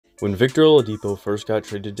When Victor Oladipo first got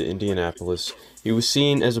traded to Indianapolis, he was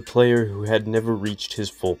seen as a player who had never reached his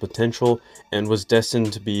full potential and was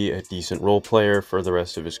destined to be a decent role player for the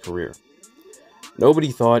rest of his career.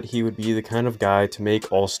 Nobody thought he would be the kind of guy to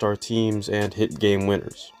make all-star teams and hit game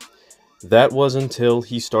winners. That was until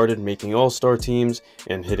he started making all-star teams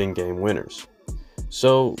and hitting game winners.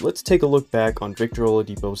 So let's take a look back on Victor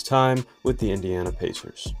Oladipo's time with the Indiana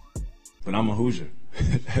Pacers. But I'm a Hoosier.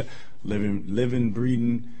 living,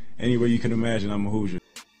 breathing, anywhere you can imagine, I'm a Hoosier.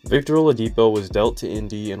 Victor Oladipo was dealt to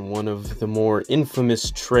Indy in one of the more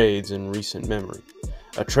infamous trades in recent memory.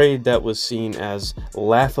 A trade that was seen as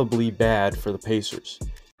laughably bad for the Pacers.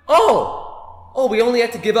 Oh, we only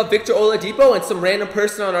had to give up Victor Oladipo and some random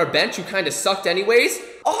person on our bench who kinda sucked anyways?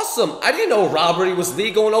 Awesome! I didn't know robbery was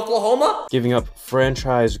legal in Oklahoma! Giving up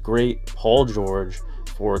franchise great Paul George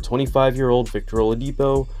for 25-year-old Victor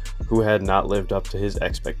Oladipo, who had not lived up to his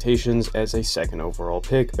expectations as a second overall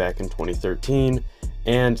pick back in 2013,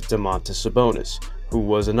 and Domantas Sabonis, who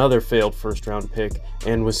was another failed first-round pick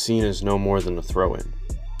and was seen as no more than a throw-in.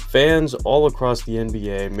 Fans all across the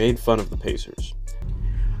NBA made fun of the Pacers.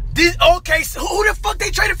 Okay, so who the fuck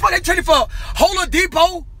they traded for? They traded for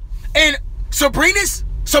Oladipo and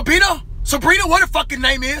Sabrina, what the fucking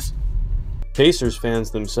name is? Pacers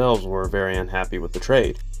fans themselves were very unhappy with the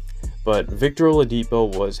trade, but Victor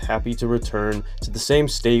Oladipo was happy to return to the same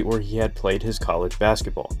state where he had played his college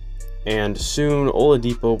basketball, and soon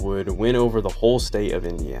Oladipo would win over the whole state of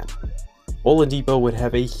Indiana. Oladipo would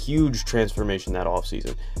have a huge transformation that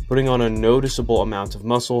offseason, putting on a noticeable amount of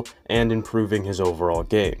muscle and improving his overall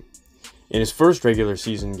game. In his first regular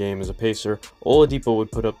season game as a Pacer, Oladipo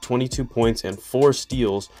would put up 22 points and 4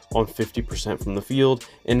 steals on 50% from the field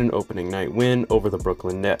in an opening night win over the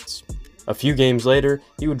Brooklyn Nets. A few games later,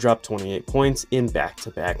 he would drop 28 points in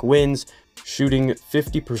back-to-back wins, shooting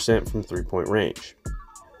 50% from three-point range.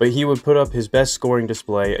 But he would put up his best scoring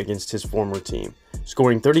display against his former team,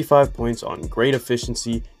 scoring 35 points on great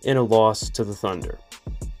efficiency in a loss to the Thunder.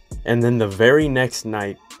 And then the very next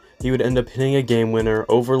night, he would end up hitting a game winner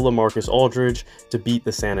over LaMarcus Aldridge to beat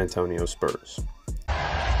the San Antonio Spurs.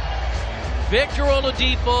 Victor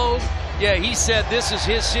Oladipo, yeah, he said this is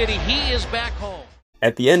his city, he is back home.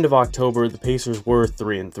 At the end of October, the Pacers were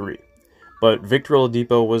 3-3, but Victor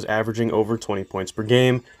Oladipo was averaging over 20 points per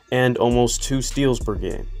game and almost 2 steals per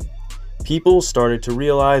game. People started to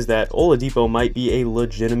realize that Oladipo might be a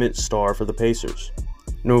legitimate star for the Pacers.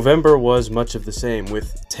 November was much of the same,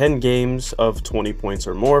 with 10 games of 20 points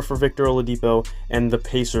or more for Victor Oladipo, and the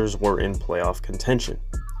Pacers were in playoff contention.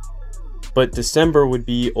 But December would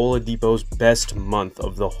be Oladipo's best month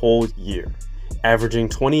of the whole year, averaging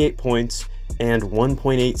 28 points and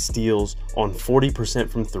 1.8 steals on 40%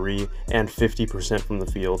 from 3 and 50% from the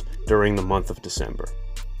field during the month of December.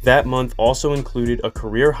 That month also included a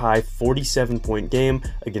career-high 47-point game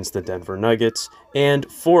against the Denver Nuggets,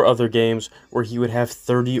 and 4 other games where he would have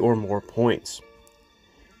 30 or more points.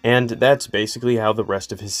 And that's basically how the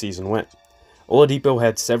rest of his season went. Oladipo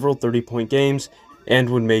had several 30-point games and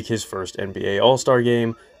would make his first NBA All-Star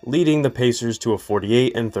game, leading the Pacers to a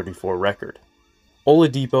 48-34 record.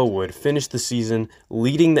 Oladipo would finish the season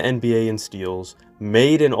leading the NBA in steals,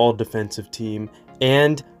 made an All-Defensive Team,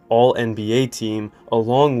 and All-NBA team,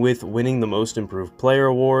 along with winning the Most Improved Player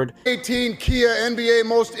award. 18 Kia NBA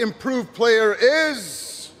Most Improved Player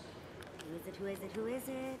is... Who is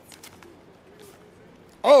it?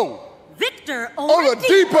 Oh! Victor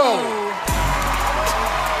Oladipo!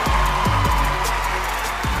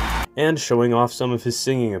 And showing off some of his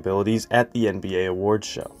singing abilities at the NBA Awards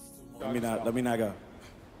show. Let me not go.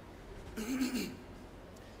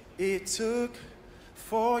 It took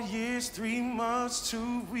 4 years, 3 months,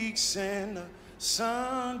 2 weeks, and a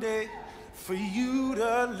Sunday for you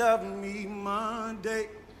to love me Monday.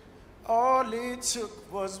 All it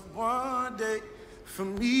took was one day for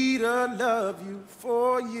me to love you.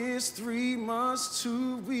 4 years, 3 months,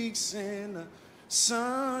 2 weeks, and a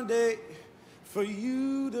Sunday for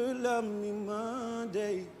you to love me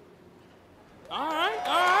Monday. All right.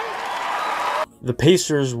 The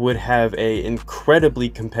Pacers would have an incredibly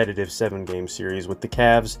competitive 7-game series with the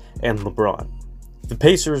Cavs and LeBron. The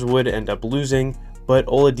Pacers would end up losing, but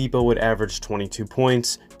Oladipo would average 22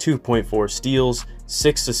 points, 2.4 steals,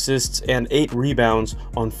 6 assists, and 8 rebounds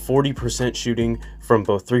on 40% shooting from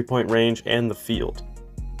both three-point range and the field.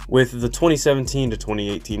 With the 2017 to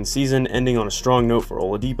 2018 season ending on a strong note for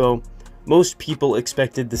Oladipo, most people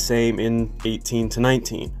expected the same in 18 to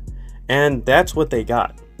 19, and that's what they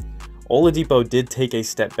got. Oladipo did take a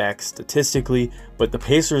step back statistically, but the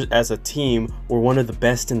Pacers as a team were one of the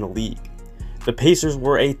best in the league. The Pacers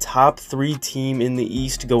were a top 3 team in the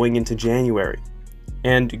East going into January.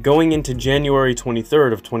 And going into January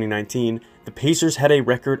 23rd of 2019, the Pacers had a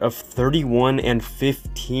record of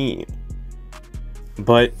 31-15.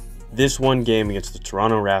 But this one game against the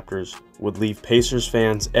Toronto Raptors would leave Pacers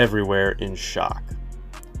fans everywhere in shock.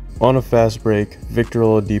 On a fast break, Victor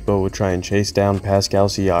Oladipo would try and chase down Pascal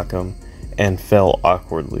Siakam and fell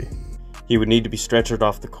awkwardly. He would need to be stretchered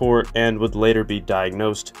off the court and would later be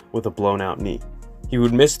diagnosed with a blown-out knee. He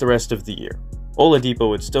would miss the rest of the year. Oladipo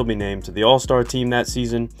would still be named to the All-Star team that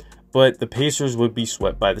season, but the Pacers would be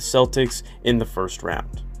swept by the Celtics in the first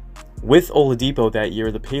round. With Oladipo that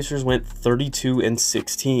year, the Pacers went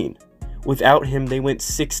 32-16. Without him, they went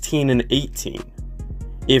 16-18.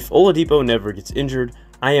 If Oladipo never gets injured,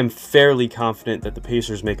 I am fairly confident that the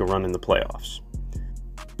Pacers make a run in the playoffs.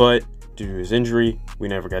 But due to his injury, we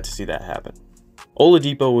never got to see that happen.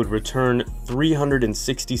 Oladipo would return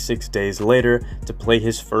 366 days later to play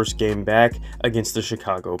his first game back against the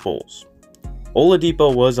Chicago Bulls.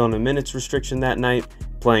 Oladipo was on a minutes restriction that night,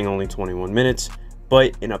 playing only 21 minutes,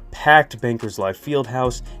 but in a packed Bankers Life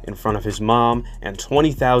Fieldhouse in front of his mom and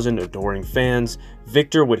 20,000 adoring fans,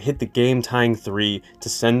 Victor would hit the game-tying three to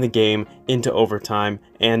send the game into overtime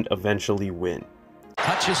and eventually win.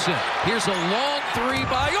 Hutchison, here's a long three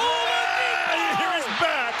by Oladipo!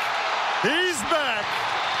 He's back.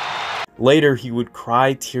 Later, he would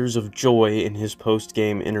cry tears of joy in his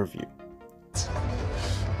post-game interview.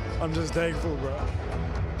 I'm just thankful, bro.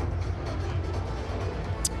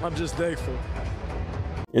 I'm just thankful.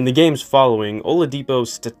 In the games following, Oladipo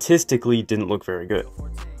statistically didn't look very good.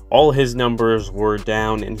 All his numbers were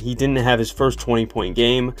down and he didn't have his first 20-point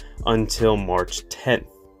game until March 10th,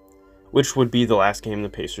 which would be the last game the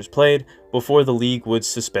Pacers played before the league would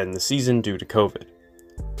suspend the season due to COVID.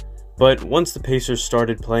 But once the Pacers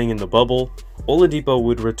started playing in the bubble, Oladipo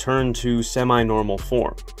would return to semi-normal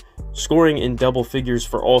form, scoring in double figures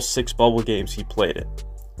for all 6 bubble games he played in.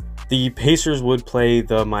 The Pacers would play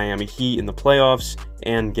the Miami Heat in the playoffs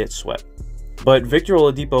and get swept. But Victor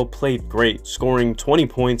Oladipo played great, scoring 20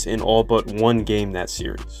 points in all but one game that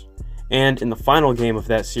series. And in the final game of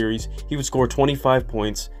that series, he would score 25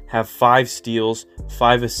 points, have 5 steals,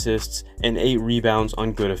 5 assists, and 8 rebounds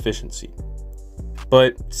on good efficiency.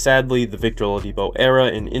 But sadly, the Victor Oladipo era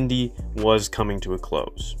in Indy was coming to a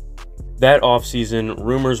close. That offseason,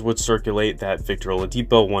 rumors would circulate that Victor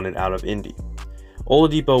Oladipo wanted out of Indy.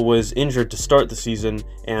 Oladipo was injured to start the season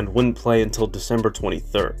and wouldn't play until December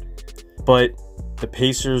 23rd. But the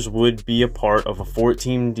Pacers would be a part of a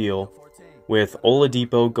 14-team deal, with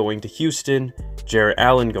Oladipo going to Houston, Jarrett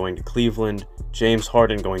Allen going to Cleveland, James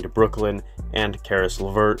Harden going to Brooklyn, and Caris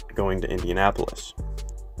LeVert going to Indianapolis.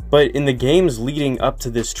 But in the games leading up to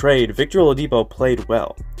this trade, Victor Oladipo played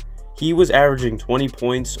well. He was averaging 20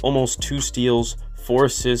 points, almost 2 steals, 4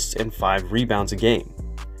 assists, and 5 rebounds a game.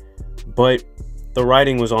 But the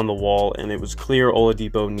writing was on the wall, and it was clear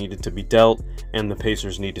Oladipo needed to be dealt, and the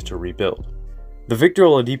Pacers needed to rebuild. The Victor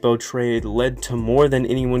Oladipo trade led to more than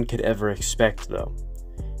anyone could ever expect, though.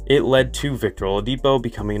 It led to Victor Oladipo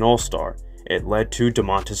becoming an All-Star. It led to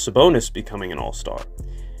Domantas Sabonis becoming an All-Star.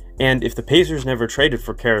 And if the Pacers never traded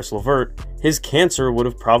for Caris LeVert, his cancer would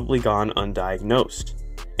have probably gone undiagnosed.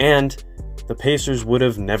 And the Pacers would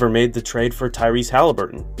have never made the trade for Tyrese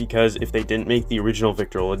Halliburton, because if they didn't make the original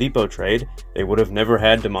Victor Oladipo trade, they would have never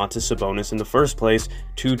had Domantas Sabonis in the first place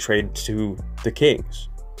to trade to the Kings.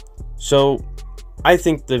 So I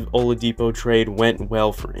think the Oladipo trade went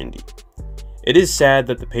well for Indy. It is sad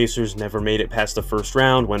that the Pacers never made it past the first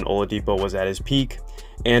round when Oladipo was at his peak,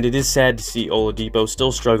 and it is sad to see Oladipo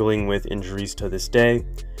still struggling with injuries to this day.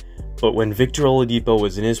 But when Victor Oladipo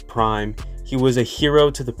was in his prime, he was a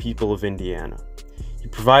hero to the people of Indiana. He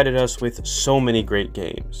provided us with so many great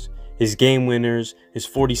games. His game winners, his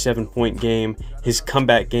 47-point game, his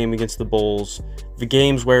comeback game against the Bulls, the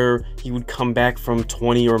games where he would come back from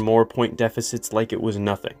 20 or more point deficits like it was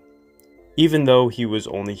nothing. Even though he was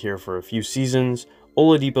only here for a few seasons,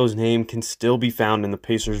 Oladipo's name can still be found in the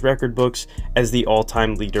Pacers record books as the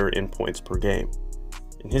all-time leader in points per game.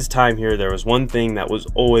 In his time here, there was one thing that was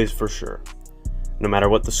always for sure. No matter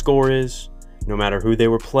what the score is, no matter who they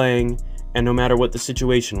were playing, and no matter what the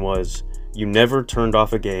situation was, you never turned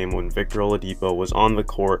off a game when Victor Oladipo was on the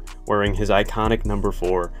court wearing his iconic number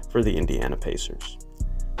 4 for the Indiana Pacers.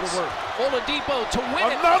 Oladipo to win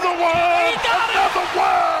it. Another one! He got Another it!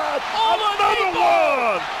 one! Oladipo! Another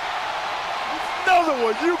one! Another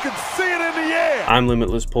one! You can see it in the air! I'm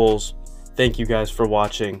Limitless Pulls. Thank you guys for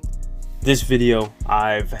watching. This video,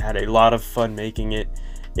 I've had a lot of fun making it.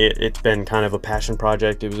 It's been kind of a passion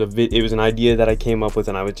project. It was an idea that I came up with,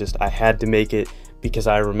 and I had to make it because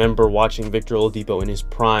I remember watching Victor Oladipo in his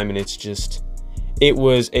prime, and it's It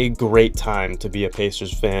was a great time to be a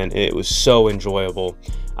Pacers fan. It was so enjoyable.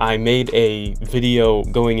 I made a video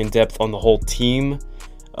going in depth on the whole team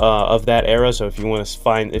of that era. So if you want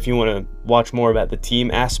to watch more about the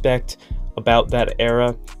team aspect about that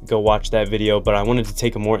era, go watch that video. But I wanted to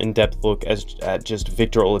take a more in-depth look at just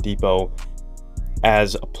Victor Oladipo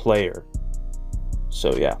as a player.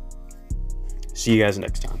 So yeah, see you guys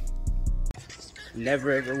next time.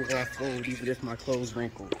 Never ever will I fold, even if my clothes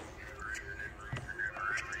wrinkled.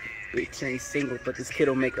 Big chain single, but this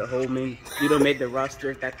kid'll make a whole me. You don't make the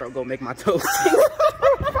roster, that throw gon' make my toes.